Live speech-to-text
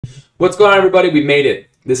What's going on, everybody? We made it.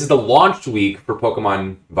 This is the launch week for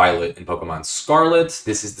Pokemon Violet and Pokemon Scarlet.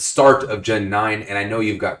 This is the start of Gen 9, and I know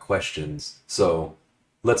you've got questions, so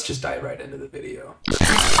let's just dive right into the video.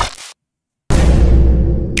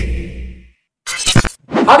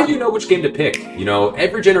 How do you know which game to pick? You know,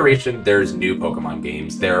 every generation there's new Pokemon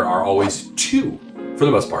games. There are always two, for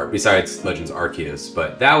the most part, besides Legends Arceus,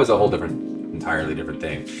 but that was a whole entirely different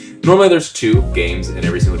thing. Normally there's two games in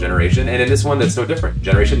every single generation, and in this one that's no different.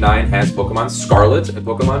 Generation 9 has Pokemon Scarlet and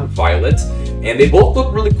Pokemon Violet, and they both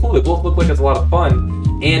look really cool. They both look like it's a lot of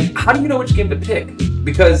fun. And how do you know which game to pick?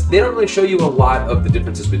 Because they don't really show you a lot of the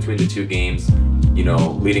differences between the two games, you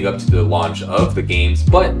know, leading up to the launch of the games.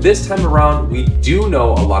 But this time around, we do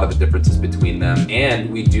know a lot of the differences between them,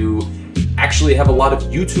 and we do actually have a lot of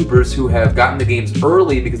YouTubers who have gotten the games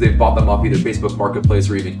early because they've bought them off either Facebook Marketplace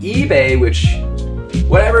or even eBay, which,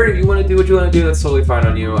 whatever, if you want to do what you want to do, that's totally fine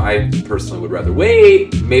on you. I personally would rather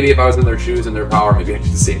wait. Maybe if I was in their shoes and their power, maybe I'd do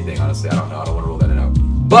the same thing, honestly. I don't know. I don't want to rule that out.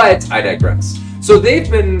 But I digress. So they've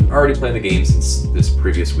been already playing the game since this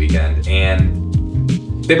previous weekend, and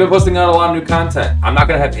they've been posting out a lot of new content. I'm not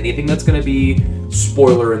going to have anything that's going to be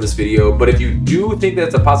spoiler in this video, but if you do think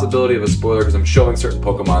that's a possibility of a spoiler because I'm showing certain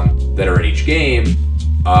Pokemon that are in each game,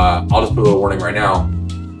 I'll just put a little warning right now.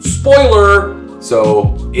 Spoiler!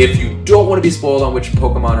 So if you don't want to be spoiled on which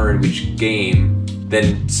Pokemon are in which game,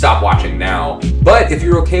 then stop watching now. But if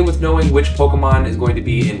you're okay with knowing which Pokemon is going to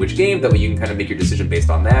be in which game, that way you can kind of make your decision based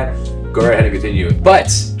on that, go right ahead and continue.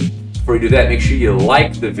 But before you do that, make sure you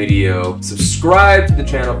like the video, subscribe to the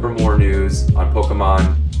channel for more news on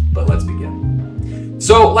Pokemon, but let's begin.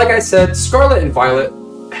 So, like I said, Scarlet and Violet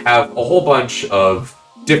have a whole bunch of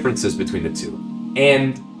differences between the two.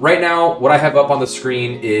 And right now, what I have up on the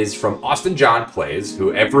screen is from Austin John Plays,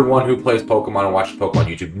 who everyone who plays Pokemon and watches Pokemon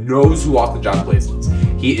YouTube knows who Austin John Plays is.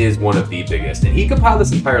 He is one of the biggest, and he compiled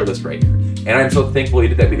this entire list right here. And I'm so thankful he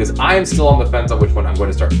did that because I am still on the fence on which one I'm going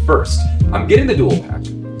to start first. I'm getting the dual pack,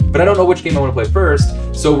 but I don't know which game I want to play first,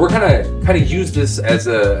 so we're gonna kind of use this as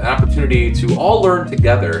an opportunity to all learn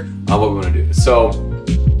together on what we want to do. So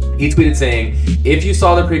he tweeted saying, if you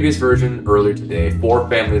saw the previous version earlier today, 4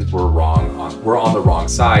 families were on the wrong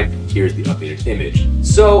side. Here's the updated image.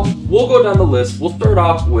 So we'll go down the list. We'll start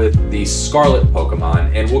off with the Scarlet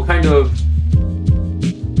Pokemon, and we'll kind of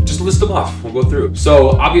just list them off. We'll go through.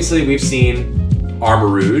 So obviously we've seen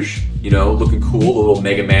Armarouge, you know, looking cool, the little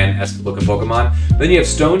Mega Man-esque looking Pokemon. Then you have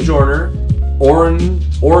Stonjourner,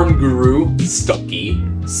 Oranguru, Stucky,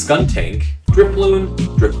 Skuntank, Drifloon,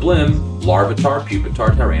 Drifblim, Larvitar,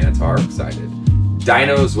 Pupitar, Tyranitar, excited,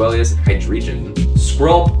 Dino, Zweilous, Hydreigon,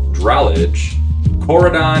 Skrelp, Drowlage,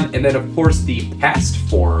 Corridon, and then of course the past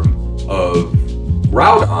form of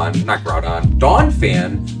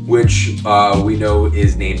Donphan, which we know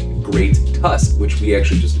is named Great Tusk, which we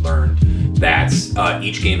actually just learned that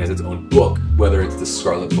each game has its own book, whether it's the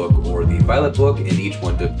Scarlet book or the Violet book, and each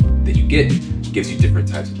one that you get gives you different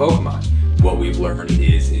types of Pokemon. What we've learned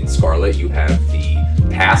is in Scarlet you have the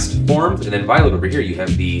past forms, and then Violet over here you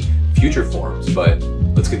have the future forms. But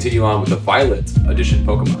let's continue on with the Violet edition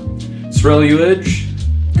Pokemon. Ceruledge,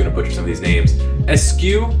 gonna butcher some of these names,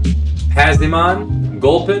 Eskew, Pazdemon,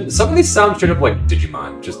 Gulpin. Some of these sound straight up like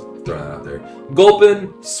Digimon, just throwing that out there. Gulpin,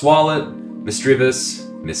 Swalot, Misdreavus,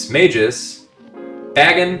 Mismagius,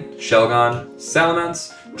 Bagon, Shelgon,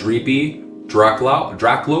 Salamence, Dreepy, Dracloak,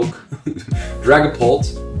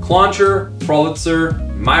 Dragapult, Clauncher, Prolitzer,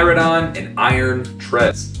 Miraidon, and Iron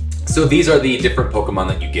Tress. So these are the different Pokemon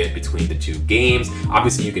that you get between the two games.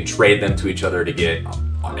 Obviously you can trade them to each other to get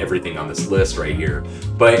on everything on this list right here.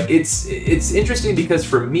 But it's interesting because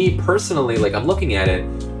for me personally, like I'm looking at it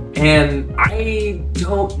and I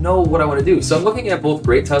don't know what I want to do. So I'm looking at both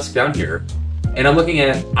Great Tusk down here, and I'm looking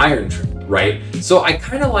at Iron Tree, right? So I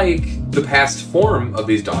kind of like the past form of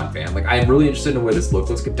these Donphan. Like, I'm really interested in the way this looks.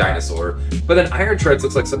 It looks like a dinosaur. But then Iron Treads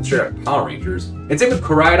looks like something straight out of Power Rangers. And same with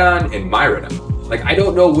Corridon and Miraidon. Like, I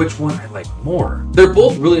don't know which one I like more. They're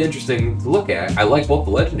both really interesting to look at. I like both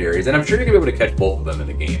the legendaries, and I'm sure you're gonna be able to catch both of them in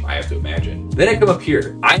the game, I have to imagine. Then I come up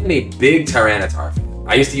here. I'm a big Tyranitar fan.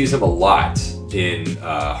 I used to use him a lot in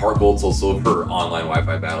Heart Gold, Soul Silver online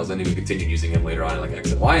Wi-Fi battles, and even continued using him later on in like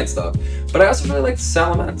X and Y and stuff. But I also really like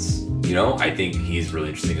Salamence. You know, I think he's really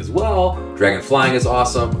interesting as well. Dragon Flying is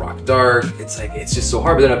awesome. Rock Dark. It's like, it's just so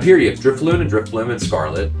hard. But then up here you have Drifloon and Drifblim and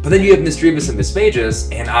Scarlet. But then you have Misdreavus and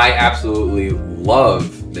Mismagius, and I absolutely love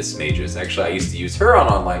Mismagius. Actually, I used to use her on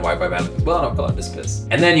online Wi-Fi battles as well, and I'll call it Mispiss.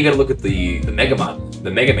 And then you gotta look at the Mega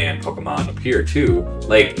Man Pokemon up here too.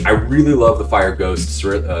 Like, I really love the Fire Ghost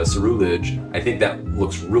Ceruledge. I think that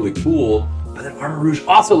looks really cool. But then Armarouge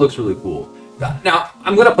also looks really cool. Now,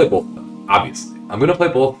 I'm gonna play both of them, obviously. I'm going to play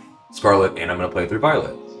both Scarlet and I'm going to play through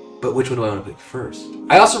Violet. But which one do I want to pick first?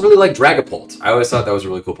 I also really like Dragapult. I always thought that was a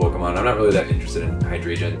really cool Pokemon. I'm not really that interested in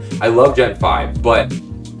Hydreigon. I love Gen 5, but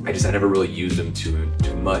I never really used them too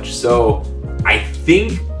much. So I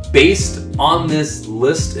think based on this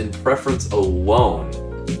list and preference alone,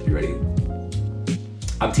 you ready?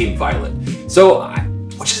 I'm Team Violet. So,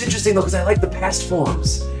 which is interesting though, because I like the past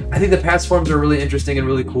forms. I think the past forms are really interesting and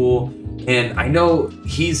really cool. And I know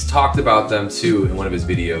he's talked about them too in one of his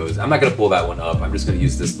videos. I'm not gonna pull that one up. I'm just gonna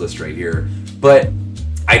use this list right here. But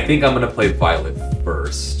I think I'm gonna play Violet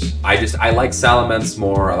first. I like Salamence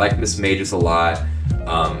more. I like Miss Magus a lot.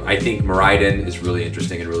 I think Miraidon is really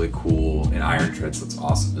interesting and really cool, and Iron Treads looks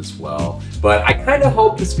awesome as well. But I kind of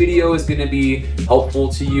hope this video is going to be helpful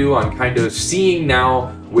to you on kind of seeing now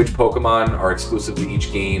which Pokemon are exclusively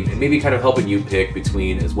each game, and maybe kind of helping you pick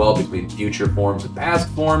between future forms and past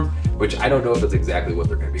forms, which I don't know if that's exactly what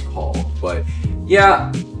they're going to be called. But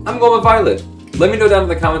yeah, I'm going with Violet. Let me know down in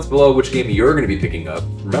the comments below which game you're going to be picking up.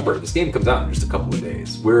 Remember, this game comes out in just a couple of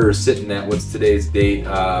days. We're sitting at, what's today's date?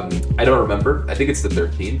 I don't remember. I think it's the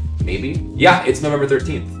 13th, maybe? Yeah, it's November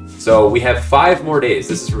 13th. So we have 5 more days.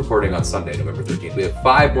 This is recording on Sunday, November 13th. We have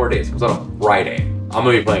 5 more days. It comes out on Friday. I'm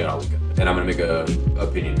going to be playing it all weekend. And I'm going to make an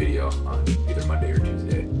opinion video on either Monday or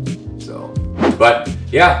Tuesday. So, but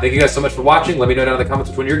yeah, thank you guys so much for watching. Let me know down in the comments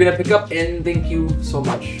which one you're going to pick up. And thank you so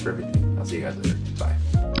much for everything. I'll see you guys later.